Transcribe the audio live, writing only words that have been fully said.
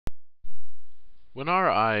When our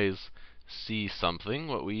eyes see something,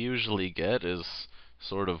 what we usually get is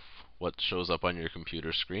sort of what shows up on your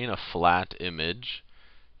computer screen, a flat image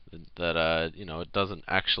that it doesn't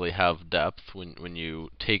actually have depth when you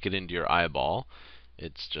take it into your eyeball.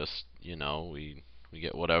 It's just, we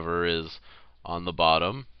get whatever is on the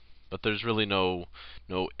bottom, but there's really no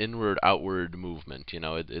inward outward movement,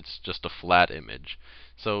 it's just a flat image.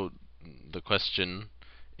 So the question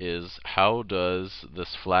is, how does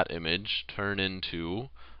this flat image turn into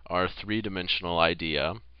our three-dimensional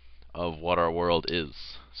idea of what our world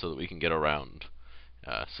is so that we can get around,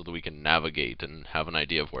 so that we can navigate and have an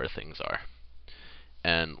idea of where things are?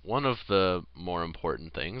 And one of the more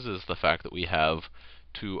important things is the fact that we have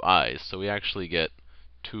two eyes. So we actually get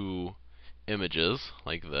two images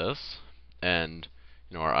like this, and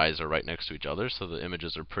our eyes are right next to each other, so the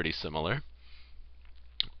images are pretty similar.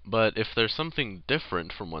 But if there's something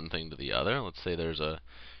different from one thing to the other, let's say there's a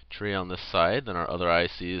tree on this side, then our other eye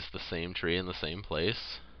sees the same tree in the same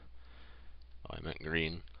place. Oh, I meant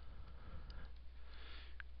green.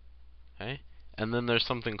 Okay, and then there's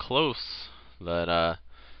something close that,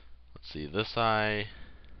 let's see, this eye,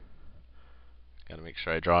 gotta make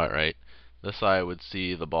sure I draw it right. This eye would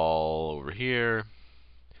see the ball over here,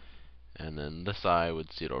 and then this eye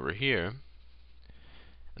would see it over here.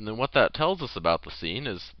 And then what that tells us about the scene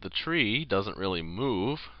is the tree doesn't really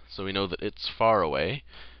move, so we know that it's far away.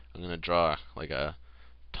 I'm going to draw like a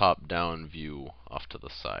top-down view off to the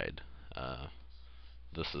side.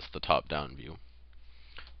 This is the top-down view.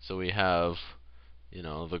 So we have,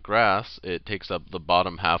 the grass, it takes up the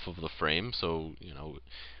bottom half of the frame, so,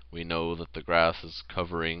 we know that the grass is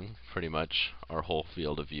covering pretty much our whole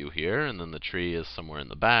field of view here, and then the tree is somewhere in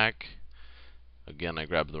the back. Again, I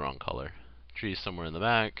grabbed the wrong color. Tree is somewhere in the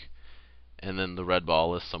back, and then the red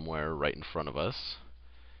ball is somewhere right in front of us.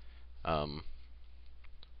 Well,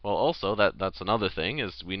 also that's another thing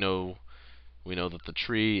is we know that the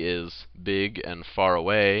tree is big and far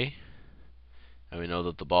away, and we know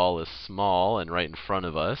that the ball is small and right in front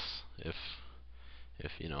of us. If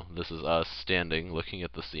this is us standing looking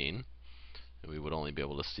at the scene, and we would only be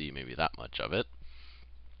able to see maybe that much of it.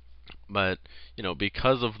 But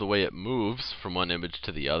because of the way it moves from one image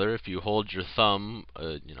to the other, if you hold your thumb,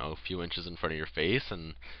 a few inches in front of your face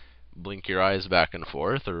and blink your eyes back and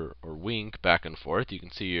forth, or wink back and forth, you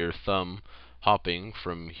can see your thumb hopping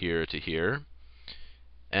from here to here,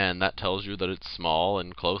 and that tells you that it's small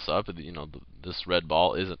and close up. This red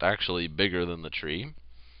ball isn't actually bigger than the tree.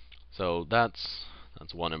 So that's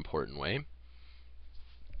one important way.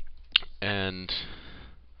 And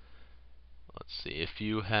let's see, if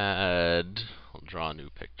you had, I'll draw a new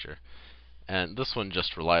picture. And this one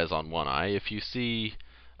just relies on one eye. If you see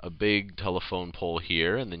a big telephone pole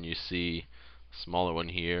here, and then you see a smaller one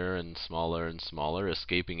here, and smaller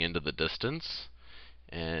escaping into the distance,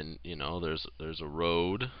 and there's a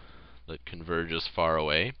road that converges far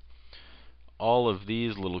away. All of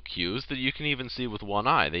these little cues that you can even see with one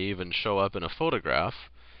eye, they even show up in a photograph.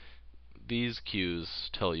 These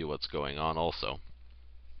cues tell you what's going on also.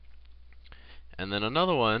 And then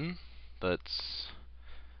another one that's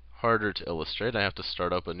harder to illustrate, I have to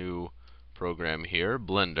start up a new program here,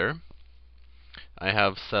 Blender. I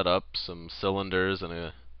have set up some cylinders and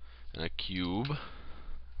a cube.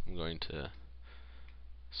 I'm going to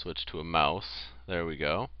switch to a mouse. There we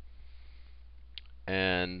go.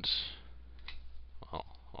 And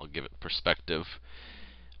I'll give it perspective.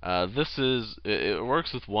 It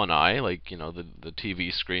works with one eye, like the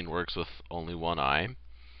TV screen works with only one eye.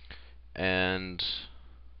 And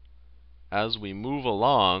as we move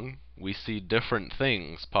along, we see different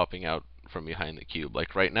things popping out from behind the cube.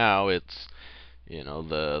 Like right now, it's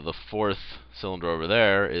the fourth cylinder over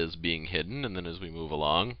there is being hidden, and then as we move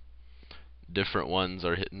along, different ones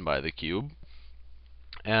are hidden by the cube.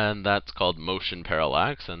 And that's called motion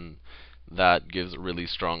parallax, and that gives a really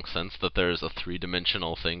strong sense that there's a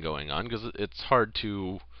three-dimensional thing going on, because it's hard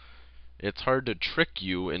to trick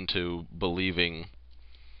you into believing.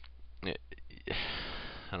 I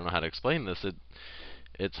don't know how to explain this.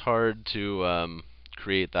 It's hard to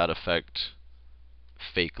create that effect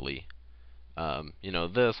fakely.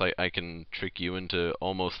 I can trick you into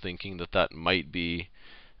almost thinking that might be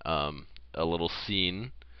a little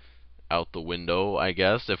scene out the window, I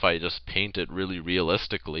guess, if I just paint it really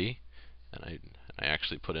realistically, and I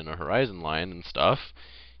actually put in a horizon line and stuff.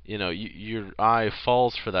 Your eye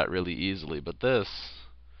falls for that really easily, but this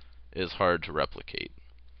is hard to replicate.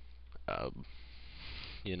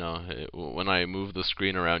 When I move the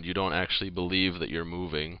screen around, you don't actually believe that you're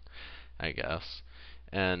moving, I guess.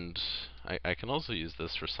 And I can also use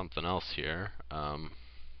this for something else here. Let me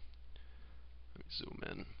zoom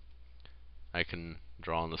in. I can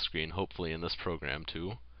draw on the screen, hopefully in this program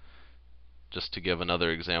too. Just to give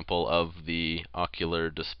another example of the ocular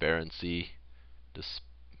disparity.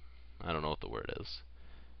 I don't know what the word is.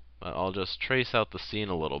 But I'll just trace out the scene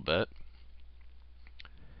a little bit,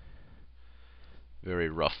 very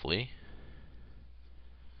roughly.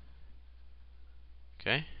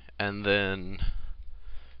 Okay, and then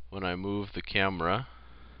when I move the camera,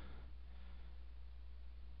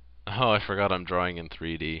 oh, I forgot I'm drawing in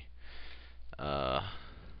 3D.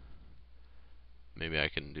 Maybe I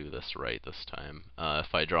can do this right this time.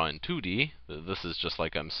 If I draw in 2D, this is just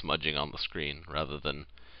like I'm smudging on the screen rather than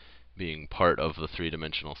being part of the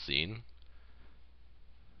three-dimensional scene.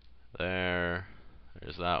 There's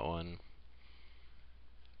that one.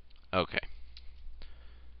 Okay.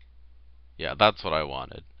 Yeah, that's what I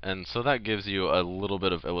wanted. And so that gives you a little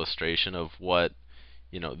bit of illustration of what,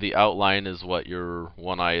 the outline is what your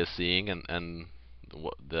one eye is seeing, and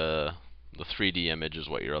the 3D image is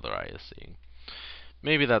what your other eye is seeing.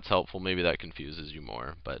 Maybe that's helpful, maybe that confuses you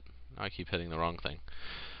more, but I keep hitting the wrong thing.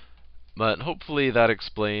 But hopefully that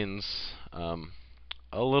explains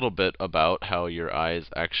a little bit about how your eyes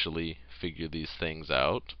actually figure these things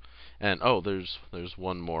out. And oh, there's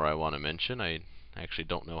one more I want to mention. I actually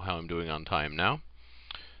don't know how I'm doing on time now,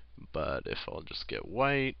 but if I'll just get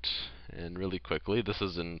white, and really quickly, this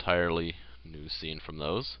is an entirely new scene from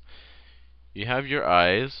those. You have your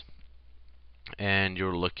eyes, and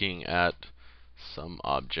you're looking at some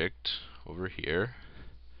object over here.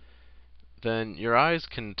 Then your eyes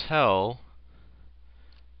can tell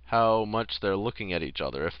how much they're looking at each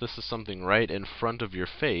other. If this is something right in front of your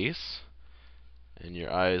face, and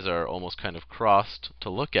your eyes are almost kind of crossed to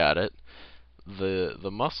look at it, the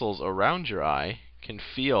muscles around your eye can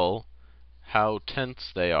feel how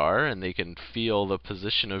tense they are, and they can feel the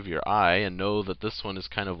position of your eye and know that this one is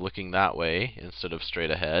kind of looking that way instead of straight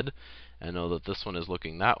ahead, and know that this one is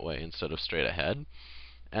looking that way instead of straight ahead.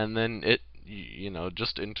 And then it,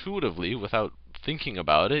 just intuitively, without thinking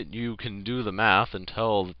about it, you can do the math and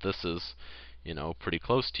tell that this is, pretty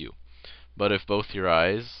close to you. But if both your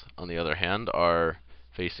eyes, on the other hand, are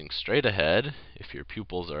facing straight ahead, if your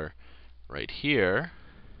pupils are right here,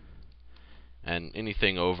 and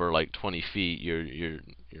anything over like 20 feet,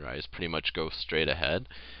 your eyes pretty much go straight ahead,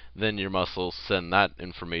 then your muscles send that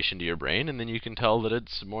information to your brain, and then you can tell that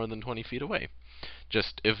it's more than 20 feet away.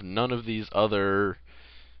 Just if none of these other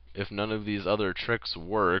tricks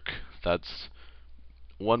work, that's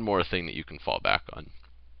one more thing that you can fall back on.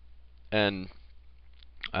 And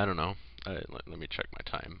I don't know. Let me check my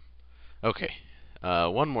time. Okay.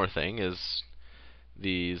 One more thing is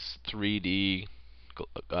these 3D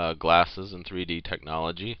glasses and 3D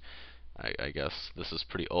technology. I guess this is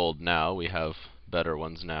pretty old now. We have better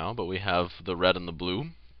ones now, but we have the red and the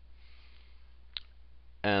blue.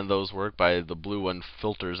 And those work by the blue one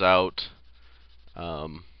filters out all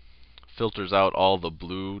the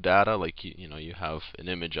blue data. Like you have an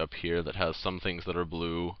image up here that has some things that are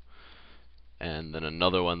blue, and then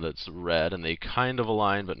another one that's red, and they kind of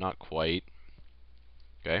align but not quite.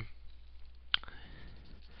 Okay.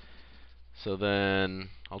 So then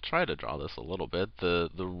I'll try to draw this a little bit. The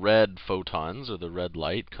red photons, or the red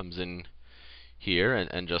light, comes in here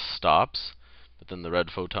and just stops. But then the red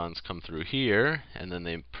photons come through here, and then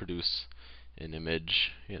they produce an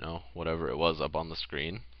image, whatever it was up on the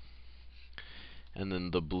screen. And then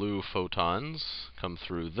the blue photons come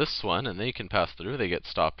through this one, and they can pass through. They get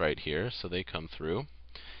stopped right here, so they come through.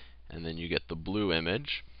 And then you get the blue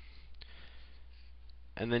image.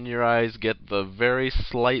 And then your eyes get the very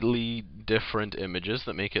slightly different images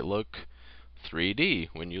that make it look 3D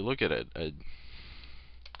when you look at it.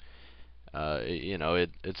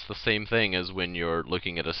 It's the same thing as when you're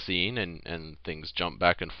looking at a scene and things jump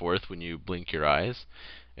back and forth when you blink your eyes.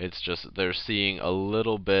 It's just they're seeing a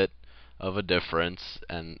little bit of a difference,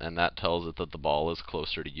 and that tells it that the ball is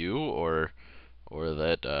closer to you, or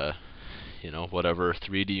that whatever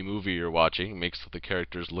 3D movie you're watching makes the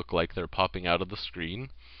characters look like they're popping out of the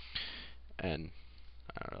screen. And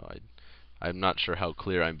I don't know, I'm not sure how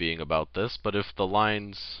clear I'm being about this, but if the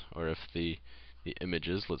lines, or if the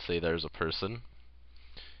images, let's say there's a person,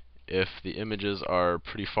 if the images are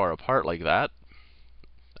pretty far apart like that,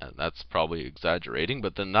 that's probably exaggerating,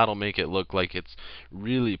 but then that'll make it look like it's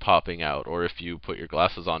really popping out, or if you put your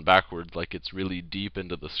glasses on backwards, like it's really deep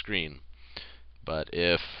into the screen. But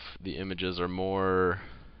if the images are more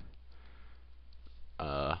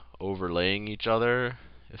overlaying each other,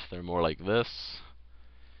 if they're more like this,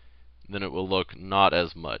 then it will look not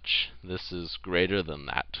as much. This is greater than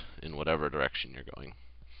that in whatever direction you're going.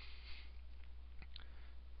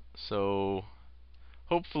 So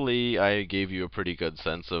hopefully I gave you a pretty good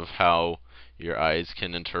sense of how your eyes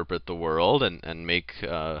can interpret the world and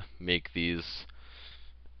make these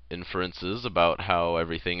inferences about how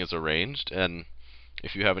everything is arranged. And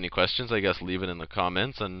if you have any questions, I guess leave it in the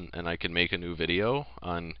comments, and I can make a new video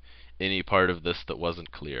on any part of this that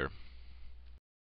wasn't clear.